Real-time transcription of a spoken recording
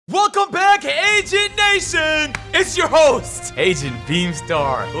Nation! It's your host, Agent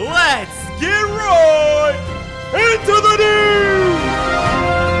Beamstar. Let's get right into the news!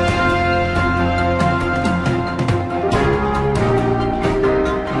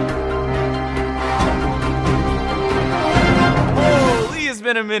 Holy, it's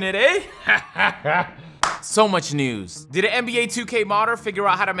been a minute, eh? So much news. Did an NBA 2K modder figure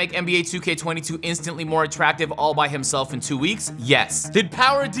out how to make NBA 2K22 instantly more attractive all by himself in 2 weeks? Yes. Did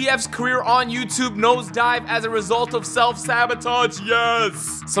Power DF's career on YouTube nosedive as a result of self-sabotage?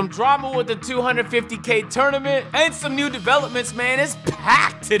 Yes. Some drama with the 250K tournament and some new developments, man. It's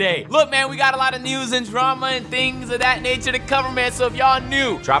packed today. Look, man, we got a lot of news and drama and things of that nature to cover, man. So if y'all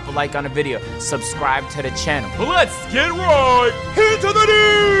new, drop a like on the video, subscribe to the channel. Let's get right into the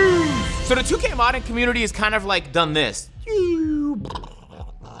news. So the 2K modding community has kind of like done this.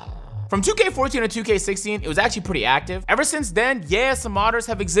 From 2K14 to 2K16, it was actually pretty active. Ever since then, yeah, some modders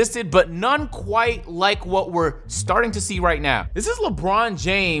have existed, but none quite like what we're starting to see right now. This is LeBron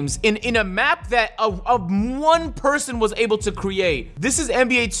James in a map that one person was able to create. This is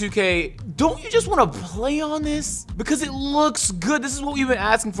NBA 2K. Don't you just want to play on this? Because it looks good. This is what we've been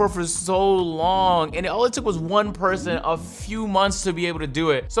asking for so long, and all it took was one person a few months to be able to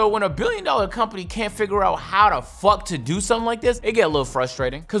do it. So when a billion-dollar company can't figure out how the fuck to do something like this, it get a little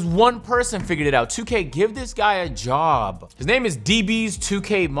frustrating. Because one person figured it out. 2K, give this guy a job. His name is DB's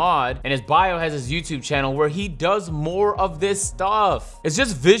 2K Mod, and his bio has his YouTube channel where he does more of this stuff. It's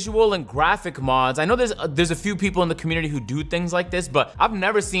just visual and graphic mods. I know there's a few people in the community who do things like this, but I've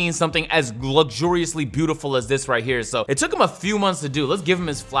never seen something as luxuriously beautiful as this right here. So it took him a few months to do. Let's give him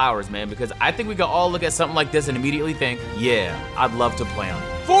his flowers, man, because I think we can all look at something like this and immediately think, yeah, I'd love to play on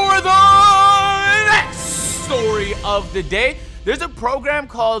it. For the next story of the day, there's a program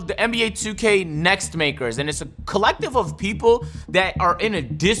called the NBA 2K Next Makers, and it's a collective of people that are in a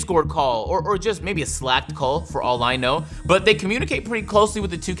Discord call or just maybe a Slack call for all I know, but they communicate pretty closely with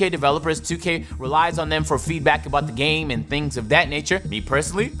the 2K developers. 2K relies on them for feedback about the game and things of that nature. Me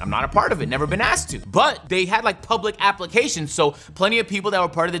personally, I'm not a part of it, never been asked to, but they had like public applications, so plenty of people that were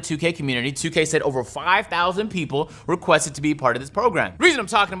part of the 2K community. 2K said over 5,000 people requested to be part of this program. The reason I'm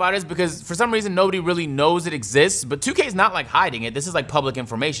talking about it is because for some reason nobody really knows it exists, but 2K is not like hiding it. This is like public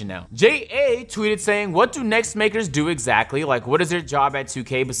information now. JA tweeted saying, what do Next Makers do exactly? Like, what is their job at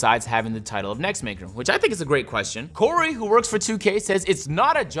 2K besides having the title of Next Maker? Which I think is a great question. Corey, who works for 2K, says it's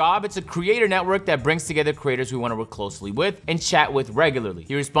not a job, it's a creator network that brings together creators we want to work closely with and chat with regularly.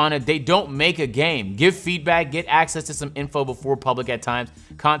 He responded, they don't make a game. Give feedback, get access to some info before public at times,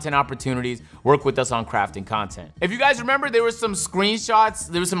 content opportunities, work with us on crafting content. If you guys remember, there were some screenshots,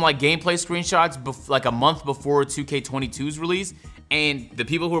 there was some like gameplay screenshots like a month before 2K22's release, and the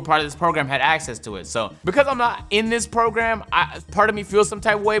people who were part of this program had access to it. So because I'm not in this program, part of me feels some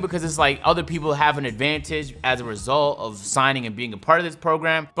type of way because it's like other people have an advantage as a result of signing and being a part of this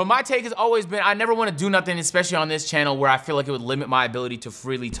program. But my take has always been, I never want to do nothing, especially on this channel, where I feel like it would limit my ability to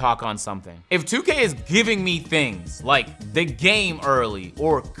freely talk on something. If 2K is giving me things like the game early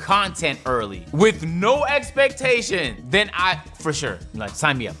or content early with no expectation, then for sure, like,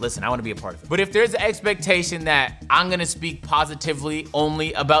 sign me up. Listen, I want to be a part of it. But if there's an expectation that I'm gonna speak positively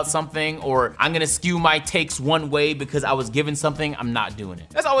only about something, or I'm gonna skew my takes one way because I was given something, I'm not doing it.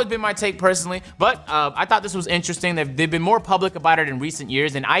 That's always been my take personally, but I thought this was interesting. They've been more public about it in recent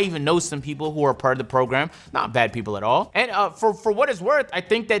years, and I even know some people who are part of the program, not bad people at all. And for what it's worth, I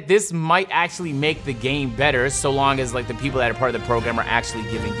think that this might actually make the game better, so long as like the people that are part of the program are actually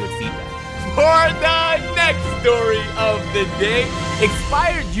giving good feedback. For the next story of the day,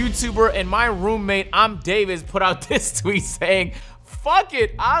 expired YouTuber and my roommate, I'm Davis, put out this tweet saying, fuck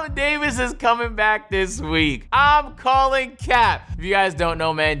it, I'm Davis is coming back this week. I'm calling Cap. If you guys don't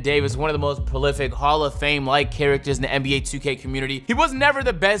know, man, Davis, one of the most prolific Hall of Fame-like characters in the NBA 2K community. He was never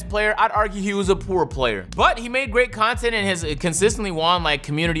the best player. I'd argue he was a poor player. But he made great content and has consistently won like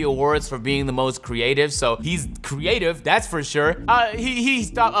community awards for being the most creative. So he's creative, that's for sure. He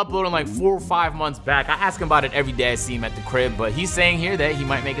stopped uploading like 4 or 5 months back. I ask him about it every day I see him at the crib, but he's saying here that he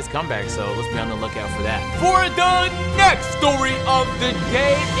might make his comeback. So let's be on the lookout for that. For the next story of the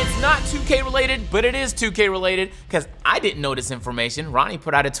day, it's not 2K related, but it is 2K related because I didn't know this information. Ronnie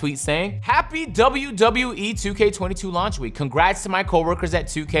put out a tweet saying, happy WWE 2K22 launch week. Congrats to my coworkers at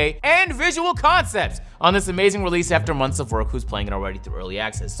 2K and Visual Concepts on this amazing release after months of work. Who's playing it already through early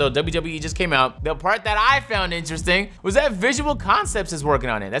access? So WWE just came out. The part that I found interesting was that Visual Concepts is working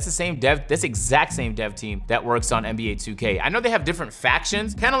on it. That's the exact same dev team that works on NBA 2K. I know they have different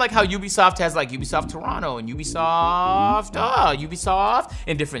factions, kind of like how Ubisoft has like Ubisoft Toronto and Ubisoft Ubisoft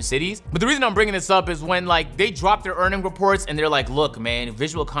in different cities. But the reason I'm bringing this up is when like they drop their earning reports and they're like, look, man,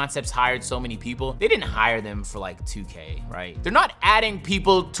 Visual Concepts hired so many people. They didn't hire them for like 2K, right? They're not adding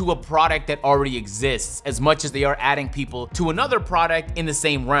people to a product that already exists as much as they are adding people to another product in the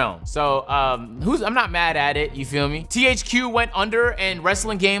same realm. So I'm not mad at it, you feel me? THQ went under and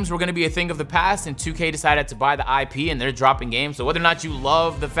wrestling games were gonna be a thing of the past, and 2K decided to buy the IP and they're dropping games. So whether or not you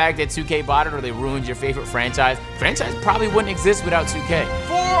love the fact that 2K bought it or they ruined your favorite franchise probably wouldn't exist without 2K.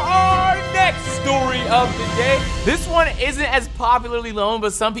 For our next story of the day, this one isn't as popularly known,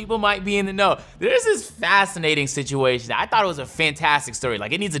 but some people might be in the know. There's this fascinating situation. I thought it was a fantastic story.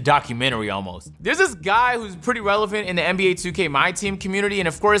 Like, it needs a documentary almost. There's this guy who's pretty relevant in the NBA 2K My Team community, and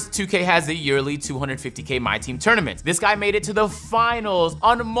of course 2K has the yearly 250K My Team tournaments. This guy made it to the finals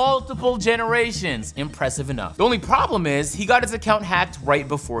on multiple generations. Impressive enough. The only problem is he got his account hacked right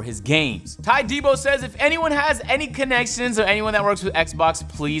before his games. Ty Debo says, if anyone has any connections or anyone that works with Xbox,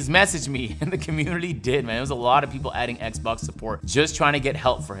 please message me. And the community did, man. There was a lot of people adding Xbox support just trying to get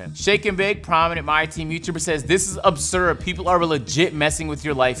help for him. Shake and Bake, prominent My Team YouTuber, says, this is absurd. People are legit messing with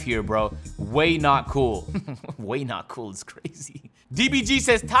your life here, bro. Way not cool. Way not cool. It's crazy. DBG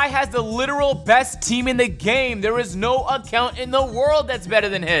says, Ty has the literal best team in the game. There is no account in the world that's better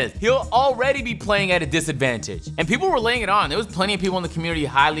than his. He'll already be playing at a disadvantage. And people were laying it on. There was plenty of people in the community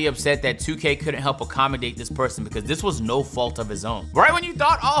highly upset that 2K couldn't help accommodate this person because this was no fault of his own. Right when you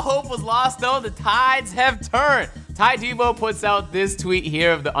thought all hope was lost though, the tides have turned. Ty Devo puts out this tweet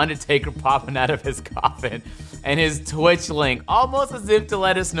here of the Undertaker popping out of his coffin and his Twitch link, almost as if to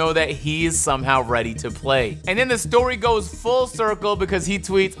let us know that he is somehow ready to play. And then the story goes full circle because he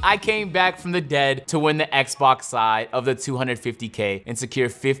tweets, I came back from the dead to win the Xbox side of the 250K and secure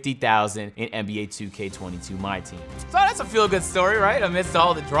 50,000 in NBA 2K22 My Team. So that's a feel-good story, right? Amidst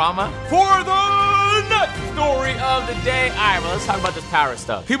all the drama. For the next story of the day. All right, well, let's talk about this power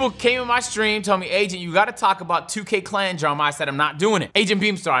stuff. People came in my stream, told me, Agent, you gotta talk about 2K clan drama. I said, I'm not doing it. Agent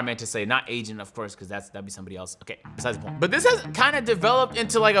Beamstar, I meant to say, not Agent, of course, because that'd be somebody else. Okay, besides the point. But this has kind of developed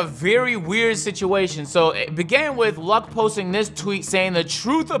into like a very weird situation. So it began with Luck posting this tweet saying the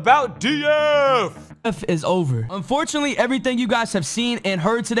truth about DF. DF is over. Unfortunately, everything you guys have seen and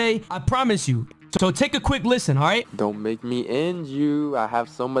heard today, I promise you. So take a quick listen, all right? Don't make me end you. I have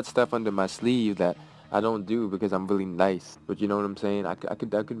so much stuff under my sleeve that I don't do because I'm really nice. But you know what I'm saying? I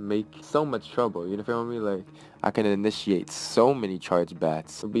could make so much trouble. You know feel me? Like, I can initiate so many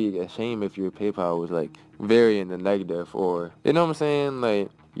chargebacks. It would be a shame if your PayPal was like very in the negative, or you know what I'm saying? Like,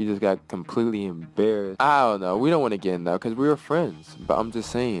 you just got completely embarrassed. I don't know. We don't want to get in that because we were friends. But I'm just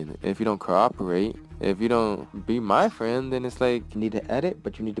saying, if you don't cooperate, if you don't be my friend, then it's like you need to edit,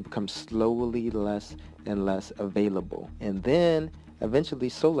 but you need to become slowly less and less available. And then eventually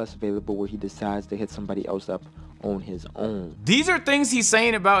so less available where he decides to hit somebody else up on his own. These are things he's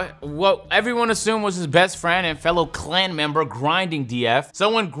saying about what everyone assumed was his best friend and fellow clan member, Grinding DF.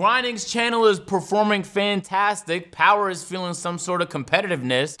 So when Grinding's channel is performing fantastic, Power is feeling some sort of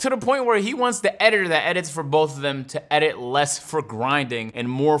competitiveness to the point where he wants the editor that edits for both of them to edit less for Grinding and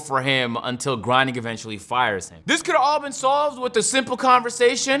more for him until Grinding eventually fires him. This could have all been solved with a simple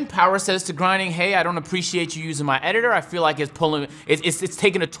conversation. Power says to Grinding, hey, I don't appreciate you using my editor. I feel like it's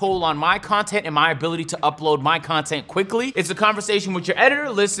taking a toll on my content and my ability to upload my content quickly. It's a conversation with your editor.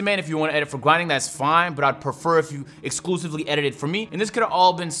 Listen, man, if you want to edit for Grinding, that's fine, but I'd prefer if you exclusively edited for me. And this could have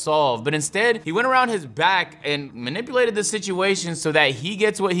all been solved. But instead, he went around his back and manipulated the situation so that he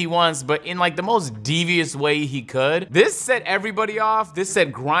gets what he wants, but in like the most devious way he could. This set everybody off. This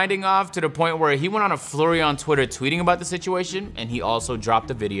set Grinding off to the point where he went on a flurry on Twitter tweeting about the situation, and he also dropped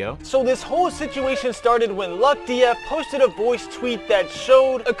a video. So this whole situation started when Luck DF posted a voice tweet that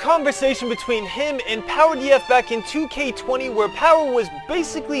showed a conversation between him and Power DF back in 2K20 where Power was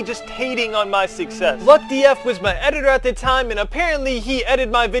basically just hating on my success. Luck DF was my editor at the time, and apparently he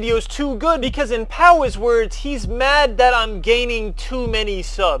edited my videos too good because in Power's words, he's mad that I'm gaining too many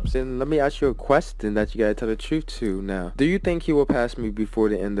subs. Then let me ask you a question that you gotta tell the truth to now. Do you think he will pass me before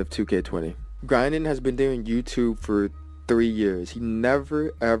the end of 2K20? Grinding has been doing YouTube for 3 years. He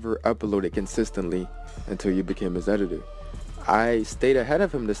never ever uploaded consistently until you became his editor. I stayed ahead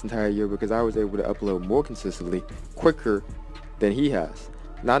of him this entire year because I was able to upload more consistently, quicker than he has.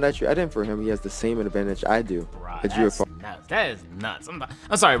 Now that you're editing for him, he has the same advantage I do. Right, that's nuts. That is nuts.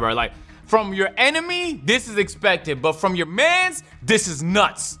 I'm sorry, bro. Like, From your enemy, this is expected, but from your mans, this is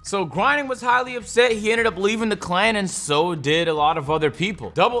nuts. So Grinding was highly upset. He ended up leaving the clan, and so did a lot of other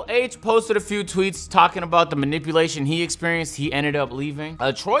people. Double H posted a few tweets talking about the manipulation he experienced. He ended up leaving.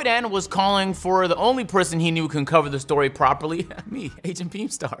 Troydan was calling for the only person he knew can cover the story properly. Me, Agent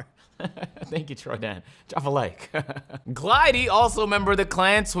Beamstar. Thank you, Troydan. Drop a like. Glidey, also a member of the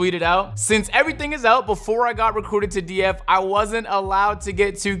clan, tweeted out, "Since everything is out, before I got recruited to DF, I wasn't allowed to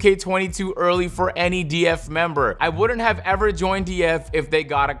get 2K22 early for any DF member. I wouldn't have ever joined DF if they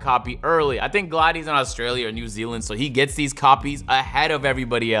got a copy early." I think Glidey's in Australia or New Zealand, so he gets these copies ahead of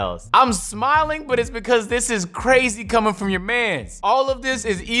everybody else. I'm smiling, but it's because this is crazy coming from your mans. All of this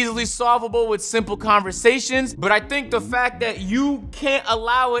is easily solvable with simple conversations, but I think the fact that you can't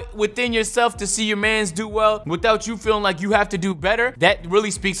allow it within yourself to see your mans do well without you feeling like you have to do better, that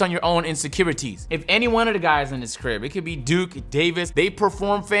really speaks on your own insecurities. If any one of the guys in this crib, it could be Duke, Davis, they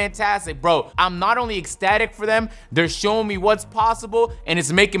perform fantastic, bro. I'm not only ecstatic for them, they're showing me what's possible, and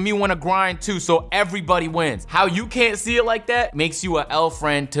it's making me want to grind too, so everybody wins. How you can't see it like that makes you a L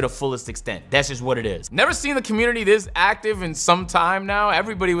friend to the fullest extent. That's just what it is. Never seen the community this active in some time now.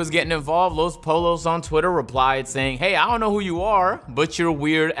 Everybody was getting involved. Los Polos on Twitter replied saying, "Hey, I don't know who you are, but you're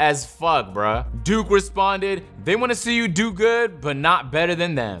weird as fuck, bruh." Duke responded, "They want to see you do good, but not better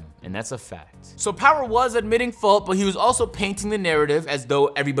than them." And that's a fact. So Power was admitting fault, but he was also painting the narrative as though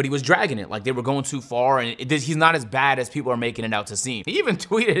everybody was dragging it, like they were going too far, and he's not as bad as people are making it out to seem. He even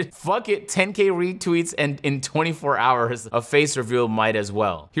tweeted, "Fuck it, 10K retweets, and in 24 hours, a face reveal might as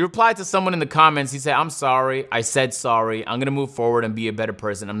well." He replied to someone in the comments. He said, "I'm sorry, I said sorry, I'm gonna move forward and be a better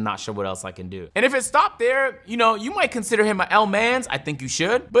person. I'm not sure what else I can do." And if it stopped there, you know, you might consider him a L-mans. I think you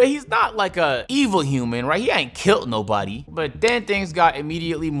should, but he's not like a evil human, right? He ain't killed nobody. But then things got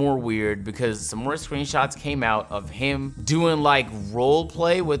immediately more weird because some more screenshots came out of him doing like role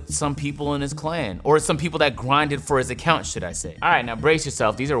play with some people in his clan, or some people that grinded for his account, should I say. All right, now brace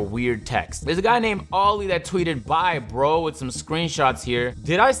yourself. These are weird texts. There's a guy named Ollie that tweeted, "Bye, bro," with some screenshots here.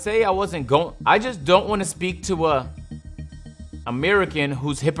 Did I say I wasn't going? I just don't want to speak to a American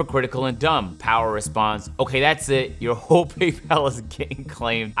who's hypocritical and dumb. Power responds, "Okay, that's it. Your whole PayPal is getting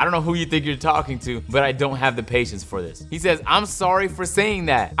claimed. I don't know who you think you're talking to, but I don't have the patience for this." He says, "I'm sorry for saying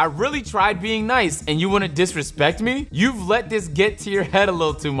that. I really tried being nice, and you want to disrespect me? You've let this get to your head a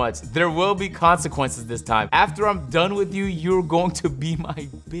little too much. There will be consequences this time. After I'm done with you, you're going to be my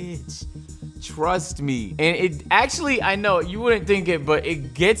bitch. Trust me." And it actually, I know you wouldn't think it, but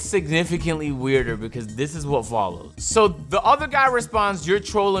it gets significantly weirder because this is what follows. So the other guy responds, "You're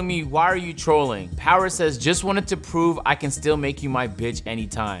trolling me. Why are you trolling?" Power says, "Just wanted to prove I can still make you my bitch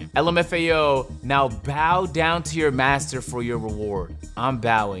anytime." LMFAO, "Now bow down to your master for your reward." "I'm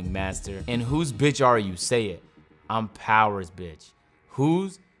bowing, master." "And whose bitch are you? Say it." "I'm Power's bitch."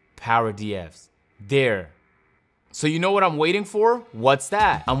 "Whose?" "Power DF's." There. So you know what I'm waiting for? What's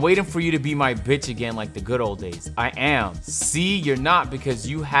that? I'm waiting for you to be my bitch again like the good old days. I am. See, you're not, because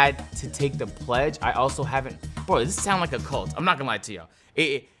you had to take the pledge. I also haven't. Bro, this sounds like a cult. I'm not gonna lie to y'all.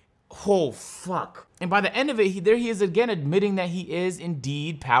 Oh, fuck. And by the end of it, there he is again admitting that he is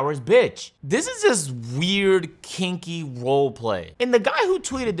indeed Power's bitch. This is just weird, kinky role play. And the guy who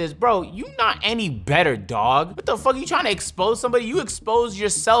tweeted this, bro, you not any better, dog. What the fuck? You trying to expose somebody? You expose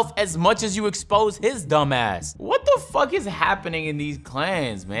yourself as much as you expose his dumb ass. What the fuck is happening in these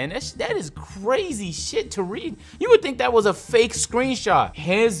clans, man? That is crazy shit to read. You would think that was a fake screenshot.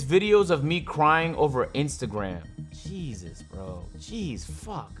 His videos of me crying over Instagram. Jesus, bro. Jeez,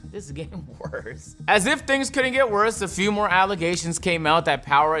 fuck. This is getting worse. As if things couldn't get worse, a few more allegations came out that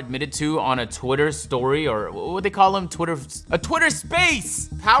Power admitted to on a Twitter story, or what they call them, a Twitter space.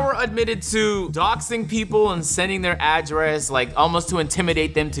 Power admitted to doxing people and sending their address, like almost to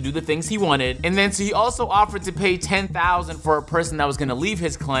intimidate them to do the things he wanted. And then so he also offered to pay $10,000 for a person that was gonna leave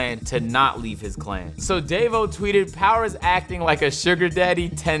his clan to not leave his clan. So Davo tweeted, "Power is acting like a sugar daddy,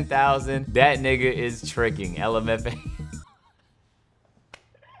 10,000. That nigga is tricking, LMFA."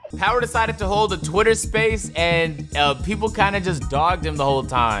 Power decided to hold a Twitter space, and people kind of just dogged him the whole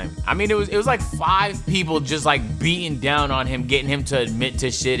time. I mean, it was like 5 people just like beating down on him, getting him to admit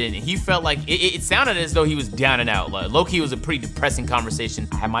to shit, and he felt like it sounded as though he was down and out. Like, low-key was a pretty depressing conversation.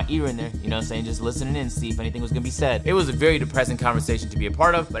 I had my ear in there, you know what I'm saying, just listening in, see if anything was gonna be said. It was a very depressing conversation to be a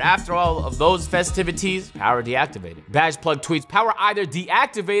part of, but after all of those festivities, Power deactivated. Badgeplug tweets, "Power either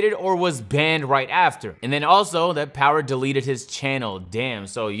deactivated or was banned right after." And then also that Power deleted his channel. Damn,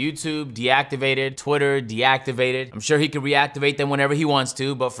 so YouTube deactivated, Twitter deactivated. I'm sure he could reactivate them whenever he wants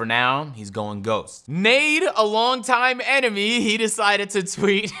to, but for now, he's going ghost. Nade, a longtime enemy, he decided to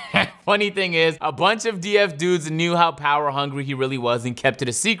tweet, Funny thing is, a bunch of DF dudes knew how power hungry he really was and kept it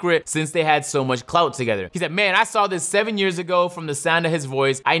a secret since they had so much clout together. He said, man, I saw this 7 years ago. From the sound of his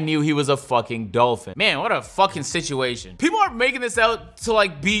voice, I knew he was a fucking dolphin. Man, what a fucking situation. People are making this out to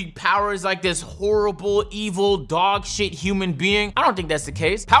like be Power is like this horrible, evil, dog shit human being. I don't think that's the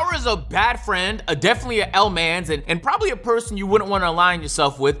case. Power is a bad friend, definitely a L-mans, and probably a person you wouldn't want to align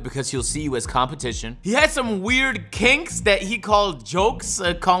yourself with because he'll see you as competition. He had some weird kinks that he called jokes,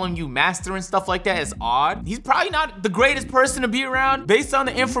 calling you master and stuff like that is odd. He's probably not the greatest person to be around based on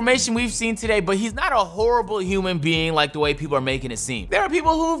the information we've seen today, but he's not a horrible human being like the way people are making it seem. There are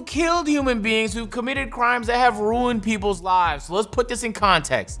people who've killed human beings, who've committed crimes that have ruined people's lives. So let's put this in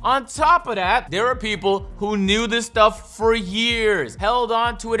context. On top of that, there are people who knew this stuff for years, held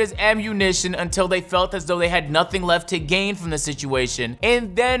on to it as ammunition until they felt as though they had nothing left to gain from the situation,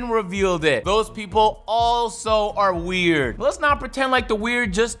 and then revealed it. Those people also are weird. Let's not pretend like the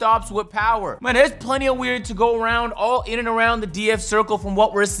weird just stops with Power. Man, there's plenty of weird to go around, all in and around the DF circle from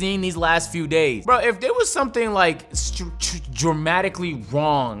what we're seeing these last few days. Bro, if there was something like dramatically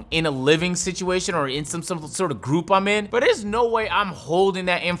wrong in a living situation or in some sort of group I'm in, but there's no way I'm holding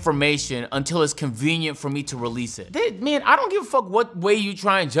that information until it's convenient for me to release it. Man, I don't give a fuck what way you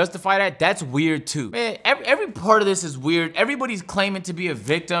try and justify that. That's weird too. Man, every part of this is weird. Everybody's claiming to be a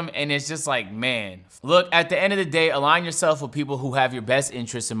victim, and it's just like, man, look, at the end of the day, align yourself with people who have your best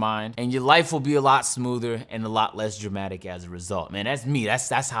interests in mind, and your life will be a lot smoother and a lot less dramatic as a result. Man, that's me.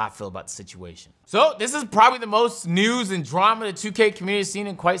 That's how I feel about the situation. So this is probably the most news and drama the 2K community has seen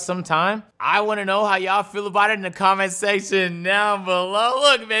in quite some time. I want to know how y'all feel about it in the comment section down below.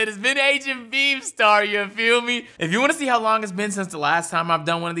 Look, man, it's been Agent Beefstar, you feel me? If you want to see how long it's been since the last time I've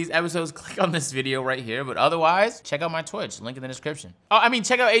done one of these episodes, click on this video right here. But otherwise, check out my Twitch, link in the description. Oh, I mean,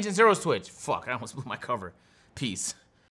 check out Agent Zero's Twitch. Fuck, I almost blew my cover. Peace.